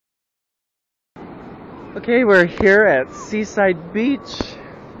Okay, we're here at Seaside Beach.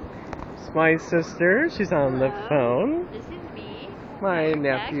 It's my sister. She's on the phone. This is me. My You're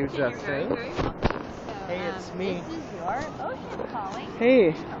nephew, next, and Justin. You're very welcome. So, Hey, it's me. This is your ocean calling.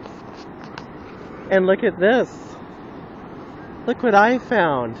 Hey, and look at this. Look what I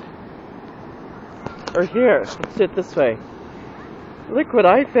found. Or here, let's do it this way. Look what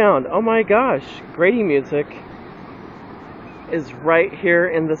I found. Oh my gosh, Grady music is right here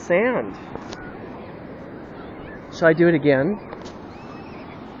in the sand. Shall I do it again?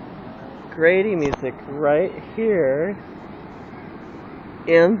 Grady music right here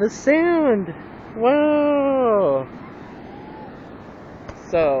in the sand. Whoa!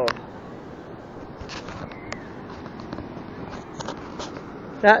 So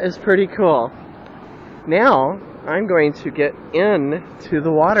that is pretty cool. Now I'm going to get into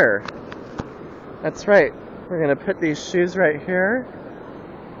the water. That's right. We're going to put these shoes right here.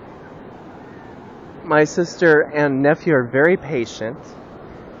 My sister and nephew are very patient.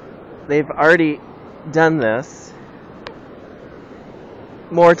 They've already done this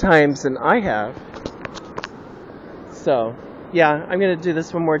more times than I have. So, yeah, I'm going to do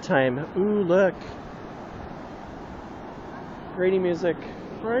this one more time. Ooh, look. Grady music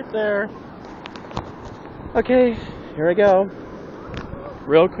right there. Okay, here I go.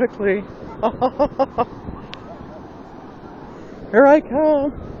 Real quickly. Here I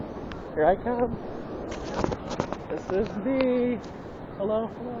come. Here I come. This is me. Hello,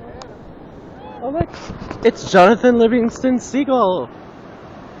 hello. Oh, look. It's Jonathan Livingston Seagull.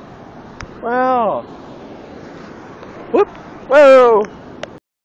 Wow. Whoop. Whoa.